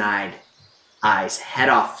crimson-eyed eyes head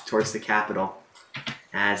off towards the capital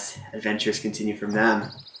as adventures continue from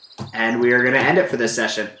them. And we are going to end it for this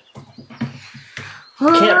session.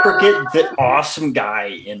 Can't forget the awesome guy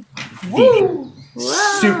in the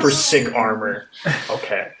super sick armor.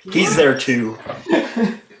 Okay, he's there too.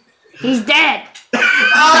 He's dead.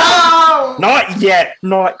 Oh! Not yet.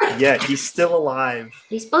 He's still alive.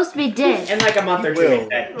 He's supposed to be dead. In like a month or two. Will.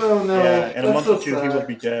 Oh no. Yeah, in a That's month so or two, he sad. will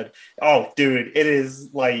be dead. Oh, dude, it is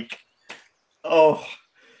like, oh,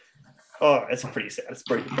 it's pretty sad. It's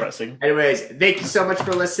pretty depressing. Anyways, thank you so much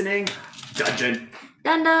for listening. Dungeon.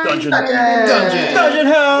 Dun dun. Dungeon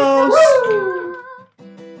House.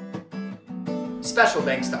 Special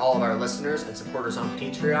thanks to all of our listeners and supporters on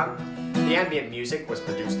Patreon. The ambient music was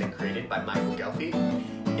produced and created by Michael Gelfi.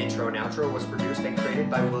 Intro and outro was produced and created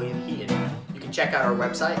by William Heaton. You can check out our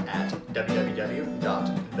website at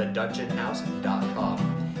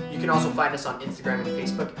www.thedungeonhouse.com. You can also find us on Instagram and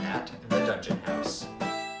Facebook at The Dungeon House.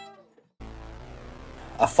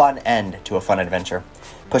 A fun end to a fun adventure.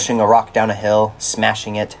 Pushing a rock down a hill,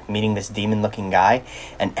 smashing it, meeting this demon-looking guy,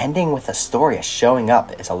 and ending with Astoria showing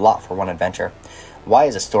up is a lot for one adventure. Why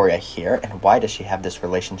is Astoria here, and why does she have this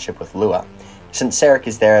relationship with Lua? Since Sarek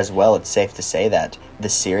is there as well, it's safe to say that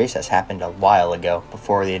this series has happened a while ago,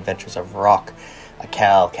 before the adventures of Rock,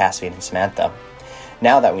 Akel, Caspian, and Samantha.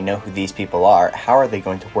 Now that we know who these people are, how are they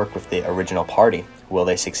going to work with the original party? Will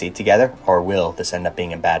they succeed together, or will this end up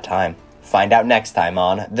being a bad time? Find out next time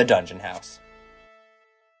on The Dungeon House.